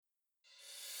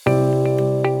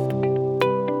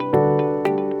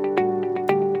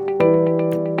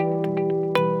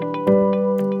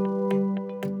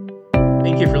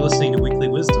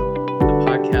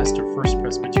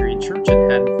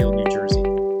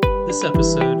This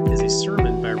episode is a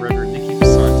sermon by Reverend Nikki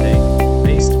Passante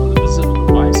based on the visit of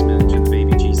the wise men to the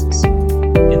baby Jesus.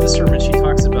 In the sermon, she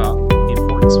talks about the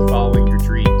importance of following your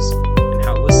dreams and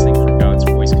how listening for God's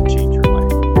voice can change your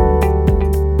life.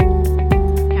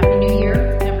 Happy New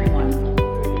Year, everyone.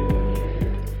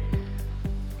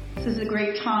 This is a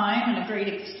great time and a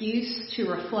great excuse to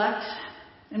reflect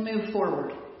and move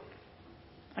forward.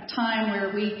 A time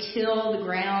where we till the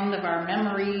ground of our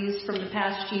memories from the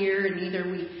past year, and either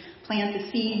we plant the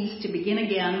seeds to begin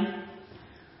again,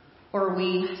 or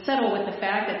we settle with the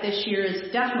fact that this year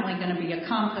is definitely going to be a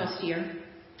compost year,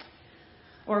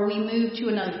 or we move to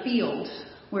another field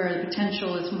where the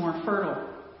potential is more fertile.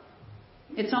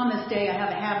 It's on this day I have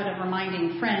a habit of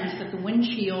reminding friends that the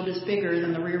windshield is bigger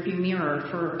than the rearview mirror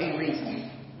for a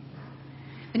reason.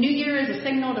 The new year is a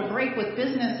signal to break with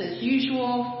business as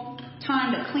usual.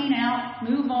 Time to clean out,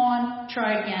 move on,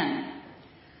 try again.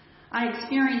 I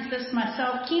experienced this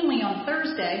myself keenly on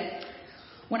Thursday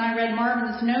when I read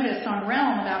Marvin's notice on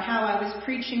Realm about how I was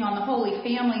preaching on the Holy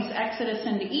Family's exodus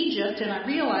into Egypt, and I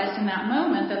realized in that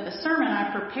moment that the sermon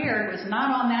I prepared was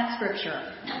not on that scripture.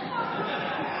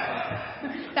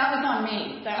 That was on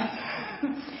me.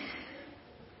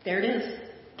 There it is.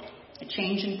 A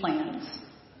change in plans.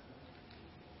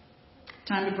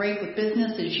 Time to break with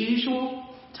business as usual.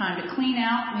 Time to clean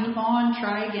out, move on,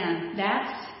 try again.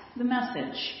 That's the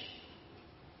message.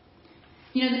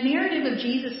 You know, the narrative of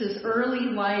Jesus' early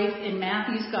life in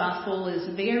Matthew's gospel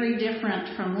is very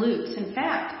different from Luke's. In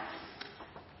fact,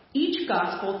 each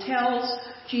gospel tells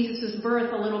Jesus'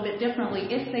 birth a little bit differently,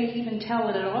 if they even tell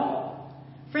it at all.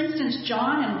 For instance,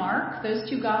 John and Mark, those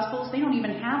two gospels, they don't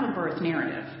even have a birth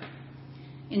narrative.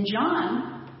 In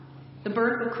John, the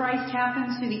birth of Christ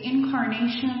happens through the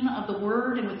incarnation of the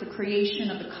Word and with the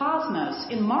creation of the cosmos.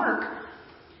 In Mark,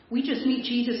 we just meet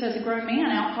Jesus as a grown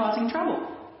man out causing trouble.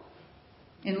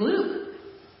 In Luke,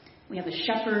 we have the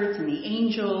shepherds and the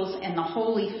angels and the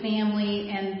Holy Family,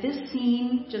 and this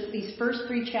scene, just these first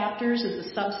 3 chapters, is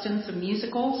the substance of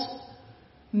musicals.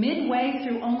 Midway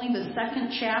through only the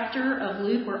 2nd chapter of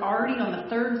Luke, we're already on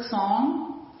the 3rd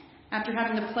song. After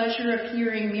having the pleasure of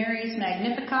hearing Mary's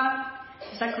Magnificat,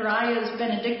 Zechariah's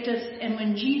Benedictus, and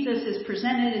when Jesus is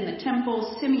presented in the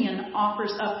temple, Simeon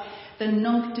offers up the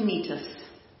Nunc Dimittis.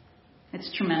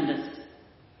 It's tremendous.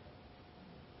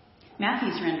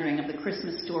 Matthew's rendering of the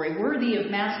Christmas story, worthy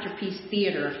of masterpiece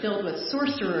theater, filled with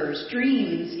sorcerers,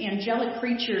 dreams, angelic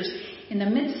creatures, in the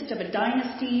midst of a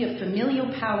dynasty of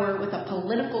familial power with a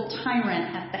political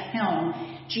tyrant at the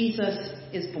helm, Jesus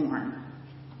is born.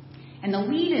 And the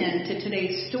lead-in to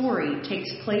today's story takes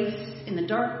place in the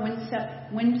dark,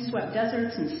 windswept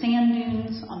deserts and sand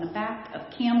dunes on the back of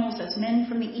camels as men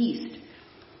from the east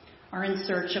are in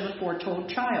search of a foretold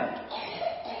child.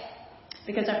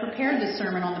 Because I prepared this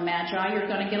sermon on the Magi, you're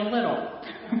going to get a little.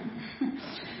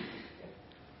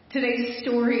 Today's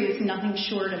story is nothing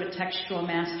short of a textual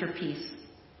masterpiece.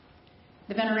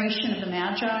 The veneration of the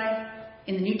Magi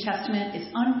in the New Testament is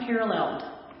unparalleled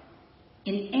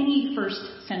in any first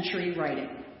century writing.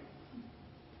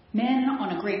 Men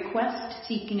on a great quest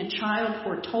seeking a child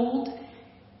foretold,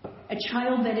 a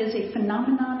child that is a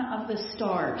phenomenon of the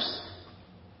stars.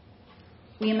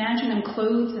 We imagine them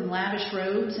clothed in lavish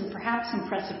robes and perhaps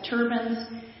impressive turbans.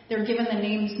 They're given the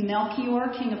names Melchior,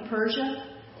 king of Persia,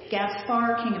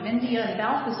 Gaspar, king of India, and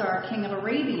Balthazar, king of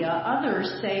Arabia.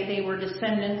 Others say they were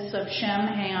descendants of Shem,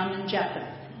 Ham, and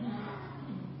Japheth.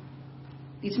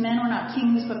 These men were not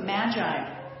kings, but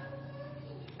magi,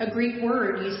 a Greek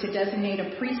word used to designate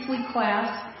a priestly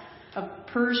class of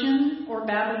Persian or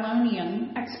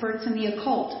Babylonian experts in the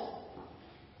occult,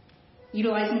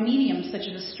 utilizing mediums such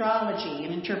as astrology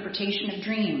and interpretation of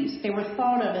dreams. They were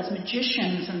thought of as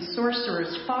magicians and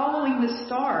sorcerers following the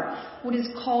star, what is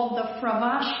called the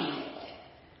Fravashi.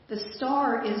 The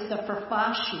star is the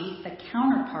Fravashi, the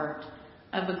counterpart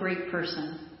of a great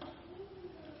person.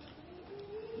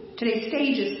 Today's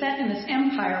stage is set in this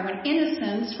empire when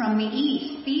innocents from the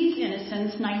east, these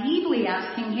innocents naively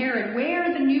asking Herod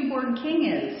where the newborn king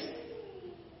is.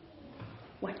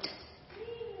 What?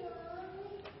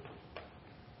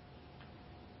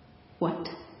 What?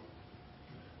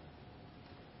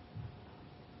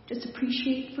 Just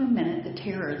appreciate for a minute the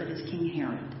terror that is King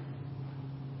Herod.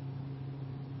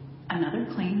 Another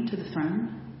claim to the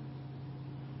throne?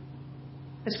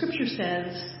 The scripture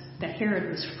says that Herod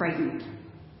was frightened.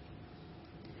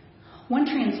 One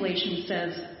translation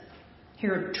says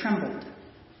Herod trembled,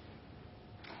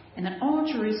 and that all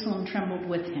Jerusalem trembled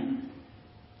with him.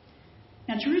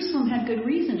 Now, Jerusalem had good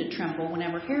reason to tremble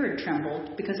whenever Herod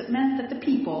trembled, because it meant that the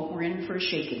people were in for a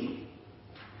shaking.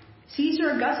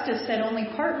 Caesar Augustus said only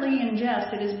partly in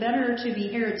jest, it is better to be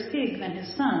Herod's pig than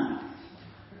his son.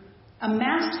 A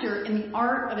master in the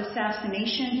art of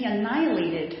assassination, he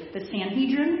annihilated the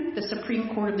Sanhedrin, the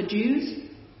Supreme Court of the Jews,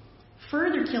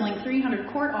 further killing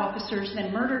 300 court officers,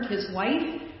 then murdered his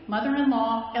wife,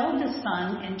 mother-in-law, eldest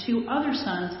son, and 2 other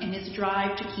sons in his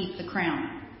drive to keep the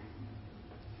crown.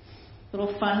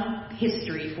 Little fun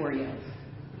history for you.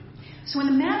 So when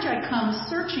the Magi comes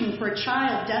searching for a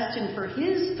child destined for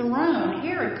his throne,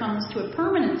 Herod comes to a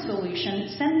permanent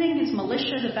solution, sending his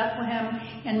militia to Bethlehem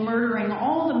and murdering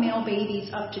all the male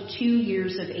babies up to 2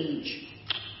 years of age.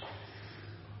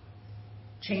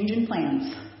 Change in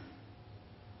plans.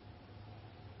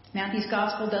 Matthew's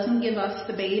gospel doesn't give us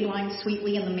the babe lying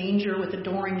sweetly in the manger with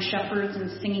adoring shepherds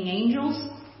and singing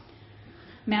angels.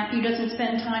 Matthew doesn't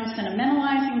spend time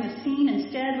sentimentalizing the scene.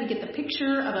 Instead, we get the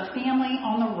picture of a family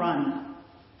on the run.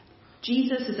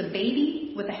 Jesus is a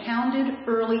baby with a hounded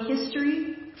early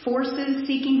history, forces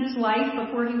seeking his life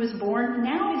before he was born,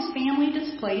 now his family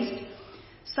displaced,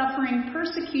 suffering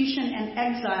persecution and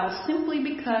exile simply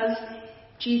because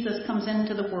Jesus comes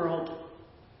into the world.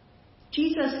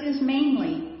 Jesus is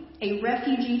mainly a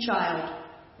refugee child,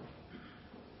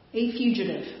 a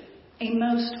fugitive, a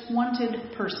most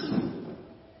wanted person.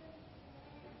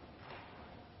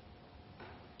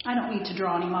 I don't need to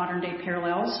draw any modern-day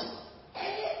parallels.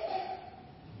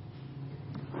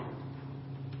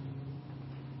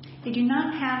 They do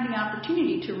not have the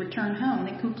opportunity to return home.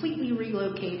 They completely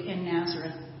relocate in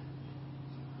Nazareth.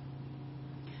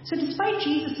 So despite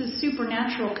Jesus'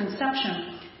 supernatural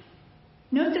conception,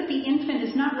 note that the infant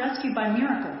is not rescued by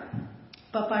miracle,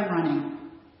 but by running.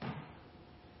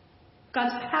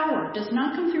 God's power does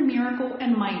not come through miracle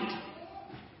and might,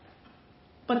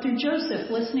 but through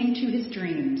Joseph listening to his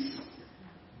dreams.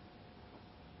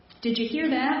 Did you hear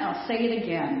that? I'll say it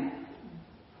again.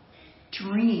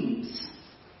 Dreams.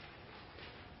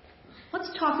 Let's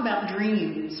talk about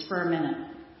dreams for a minute.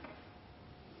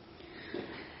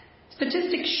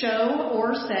 Statistics show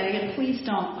or say, and please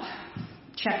don't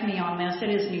check me on this, it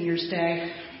is New Year's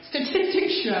Day.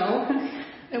 Statistics show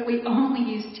that we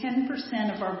only use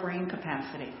 10% of our brain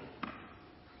capacity.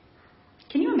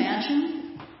 Can you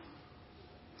imagine?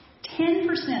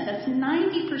 10%, that's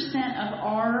 90% of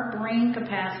our brain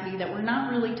capacity that we're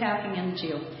not really tapping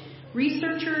into.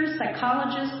 Researchers,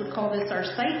 psychologists would call this our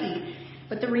psyche,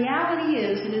 but the reality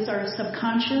is it is our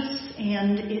subconscious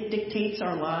and it dictates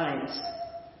our lives.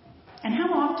 And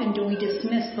how often do we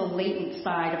dismiss the latent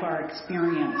side of our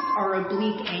experience, our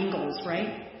oblique angles,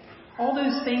 right? All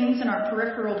those things in our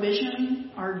peripheral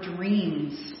vision are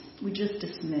dreams we just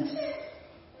dismiss.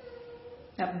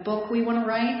 That book we want to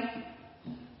write,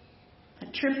 the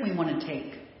trip we want to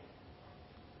take,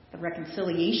 the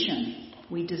reconciliation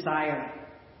we desire,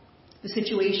 the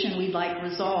situation we'd like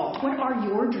resolved. What are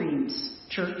your dreams,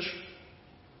 church?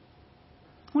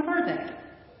 What are they?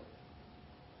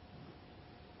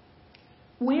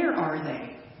 Where are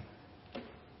they?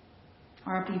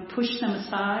 Or have you pushed them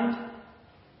aside?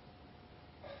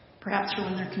 Perhaps for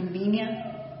when they're convenient?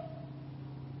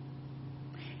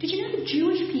 Did you know that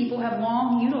Jewish people have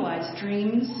long utilized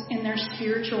dreams in their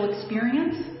spiritual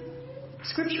experience?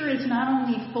 Scripture is not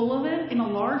only full of it, in a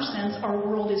large sense, our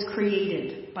world is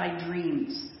created by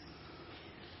dreams.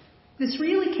 This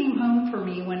really came home for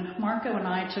me when Marco and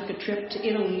I took a trip to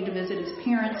Italy to visit his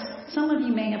parents. Some of you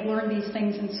may have learned these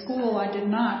things in school. I did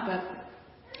not, but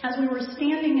as we were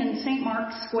standing in St.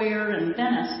 Mark's Square in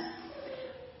Venice,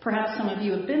 perhaps some of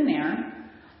you have been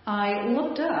there, I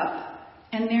looked up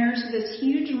and there's this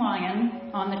huge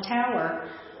lion on the tower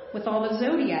with all the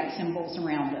zodiac symbols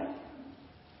around it.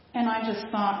 And I just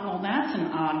thought, well, that's an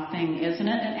odd thing, isn't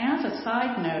it? And as a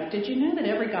side note, did you know that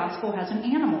every gospel has an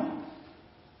animal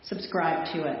subscribed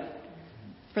to it?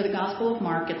 For the Gospel of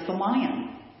Mark, it's the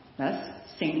lion. That's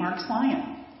St. Mark's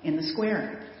lion in the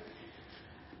square.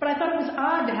 But I thought it was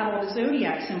odd to have all the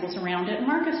zodiac symbols around it. And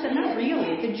Marcus said, not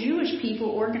really. The Jewish people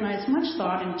organized much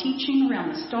thought in teaching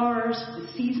around the stars, the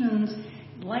seasons,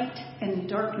 light and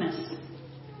darkness.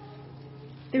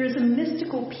 There is a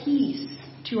mystical piece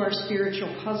to our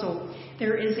spiritual puzzle.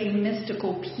 There is a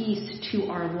mystical piece to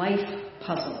our life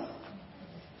puzzle.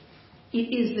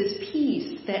 It is this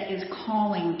piece that is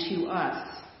calling to us.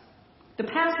 The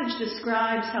passage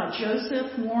describes how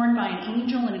Joseph, warned by an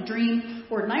angel in a dream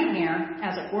or nightmare,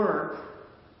 as it were,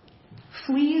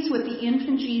 flees with the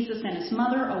infant Jesus and his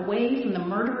mother away from the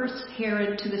murderous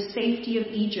Herod to the safety of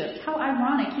Egypt. How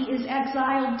ironic, he is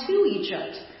exiled to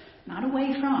Egypt, not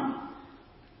away from.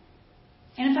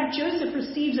 And in fact, Joseph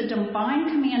receives a divine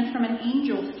command from an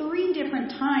angel 3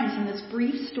 different times in this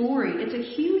brief story. It's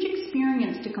a huge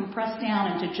experience to compress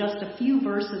down into just a few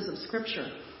verses of Scripture.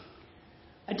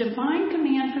 A divine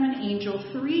command from an angel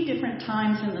 3 different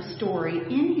times in the story,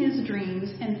 in his dreams,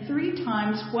 and 3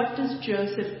 times, what does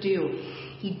Joseph do?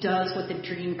 He does what the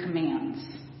dream commands.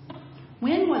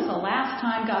 When was the last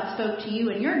time God spoke to you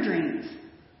in your dreams?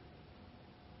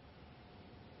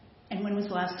 And when was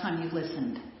the last time you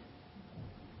listened?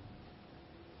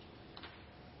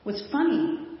 What's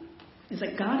funny is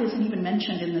that God isn't even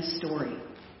mentioned in this story.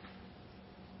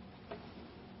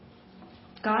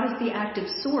 God is the active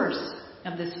source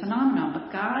of this phenomenon,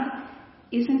 but God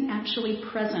isn't actually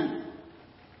present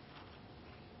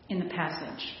in the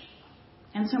passage.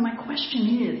 And so my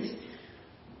question is,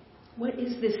 what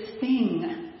is this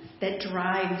thing that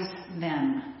drives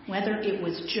them? Whether it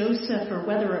was Joseph or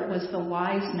whether it was the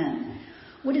wise men.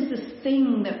 What is this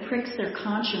thing that pricks their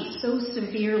conscience so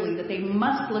severely that they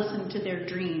must listen to their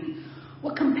dream?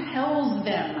 What compels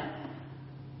them?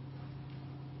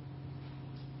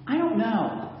 I don't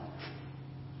know.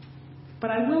 But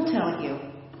I will tell you,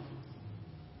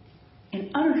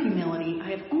 in utter humility, I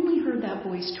have only heard that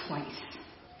voice twice.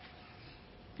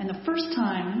 And the first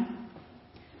time,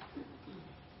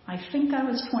 I think I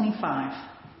was 25.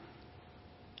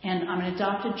 And I'm an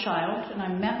adopted child, and I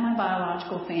met my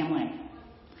biological family.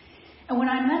 And when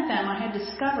I met them, I had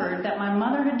discovered that my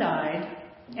mother had died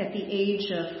at the age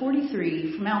of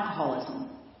 43 from alcoholism.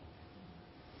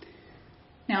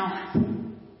 Now,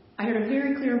 I heard a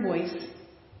very clear voice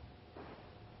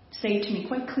say to me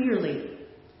quite clearly,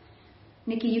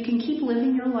 Nikki, you can keep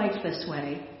living your life this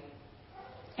way,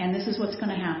 and this is what's going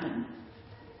to happen.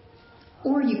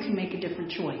 Or you can make a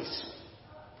different choice.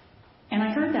 And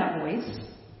I heard that voice,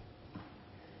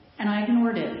 and I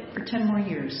ignored it for 10 more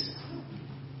years.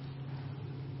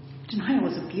 Denial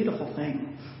was a beautiful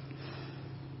thing.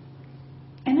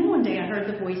 And then one day I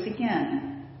heard the voice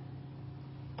again.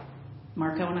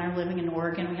 Marco and I are living in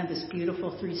Oregon. We had this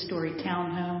beautiful 3-story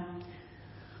townhome.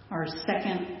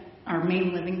 Our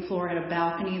main living floor had a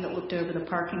balcony that looked over the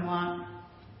parking lot.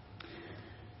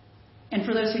 And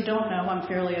for those who don't know, I'm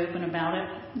fairly open about it.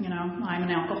 You know, I'm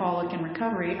an alcoholic in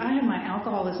recovery. I had my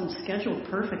alcoholism scheduled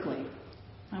perfectly.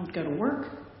 I would go to work.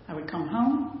 I would come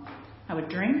home. I would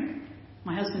drink.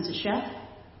 My husband's a chef.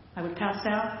 I would pass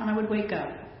out and I would wake up.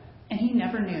 And he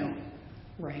never knew.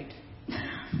 Right.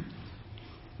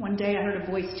 One day I heard a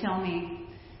voice tell me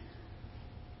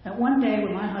that one day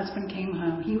when my husband came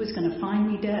home, he was going to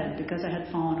find me dead because I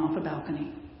had fallen off a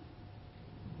balcony.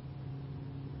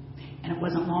 And it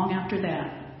wasn't long after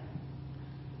that,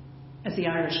 as the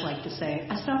Irish like to say,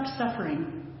 I stopped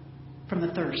suffering from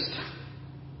the thirst.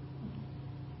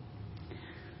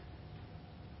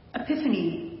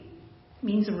 Epiphany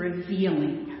means a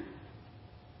revealing.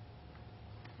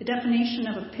 The definition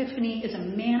of epiphany is a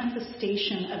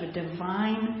manifestation of a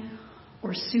divine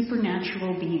or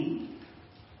supernatural being.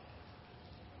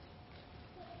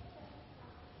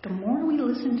 The more we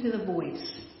listen to the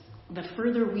voice, the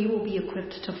further we will be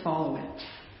equipped to follow it.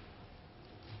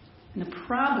 And the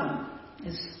problem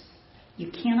is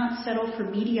you cannot settle for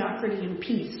mediocrity and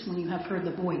peace when you have heard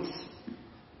the voice.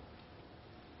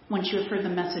 Once you have heard the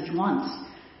message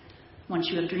once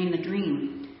you have dreamed the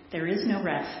dream, there is no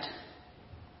rest.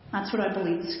 That's what I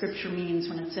believe the scripture means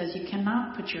when it says you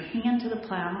cannot put your hand to the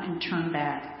plow and turn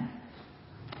back.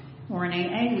 Or in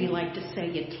AA, we like to say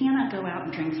you cannot go out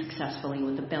and drink successfully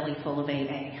with a belly full of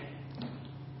AA.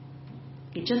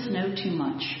 You just know too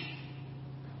much.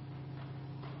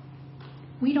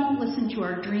 We don't listen to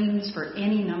our dreams for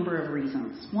any number of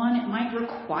reasons. 1, it might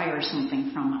require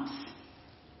something from us.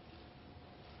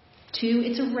 2,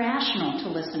 it's irrational to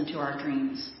listen to our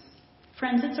dreams.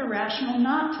 Friends, it's irrational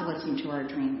not to listen to our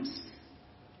dreams.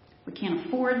 We can't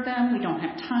afford them. We don't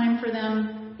have time for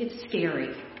them. It's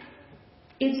scary.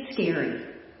 It's scary.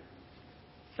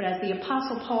 But as the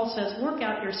Apostle Paul says, work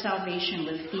out your salvation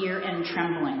with fear and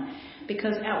trembling.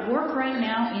 Because at work right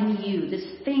now in you, this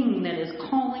thing that is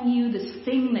calling you, this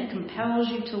thing that compels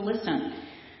you to listen,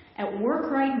 at work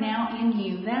right now in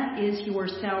you, that is your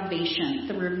salvation,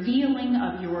 the revealing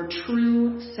of your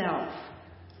true self.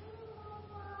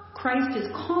 Christ is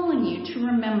calling you to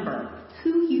remember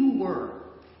who you were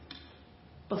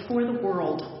before the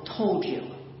world told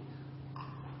you.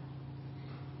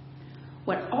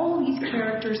 What all these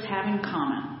characters have in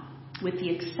common, with the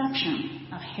exception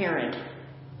of Herod,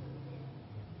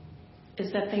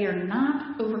 is that they are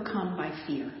not overcome by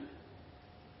fear.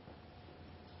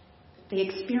 They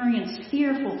experience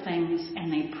fearful things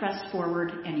and they press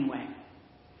forward anyway.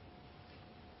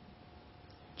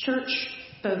 Church,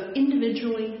 both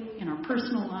individually in our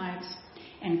personal lives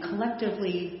and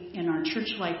collectively in our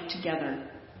church life together.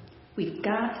 We've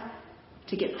got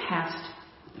to get past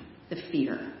the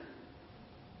fear.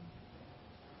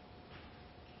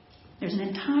 There's an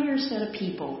entire set of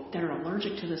people that are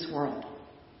allergic to this world,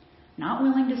 not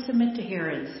willing to submit to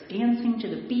Herods, dancing to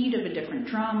the beat of a different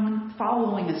drum,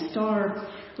 following a star,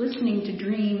 listening to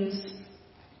dreams.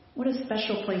 What a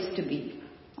special place to be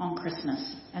on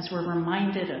Christmas, as we're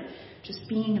reminded of just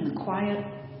being in the quiet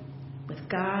with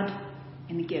God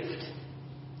and the gift.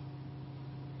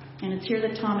 And it's here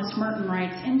that Thomas Merton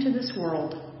writes, "Into this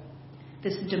world,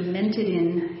 this demented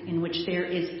inn in which there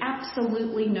is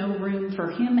absolutely no room for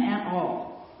him at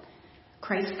all,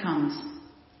 Christ comes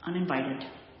uninvited."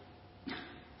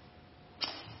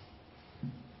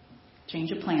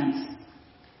 Change of plans.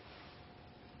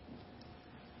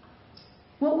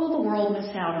 What will the world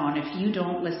miss out on if you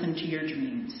don't listen to your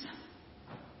dreams?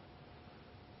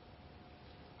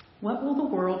 What will the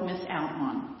world miss out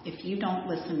on if you don't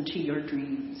listen to your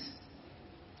dreams?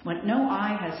 What no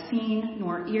eye has seen,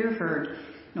 nor ear heard,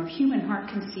 nor human heart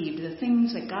conceived, the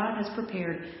things that God has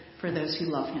prepared for those who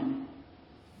love him.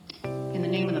 In the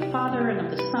name of the Father, and of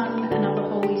the Son, and of the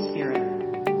Holy Spirit.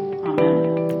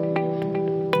 Amen.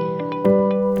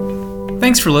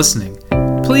 Thanks for listening.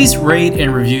 Please rate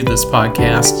and review this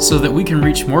podcast so that we can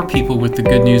reach more people with the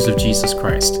good news of Jesus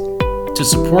Christ. To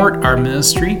support our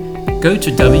ministry, go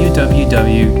to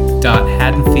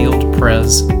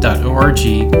www.haddonfieldpres.org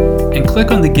and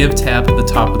click on the Give tab at the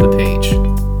top of the page.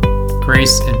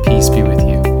 Grace and peace be with you.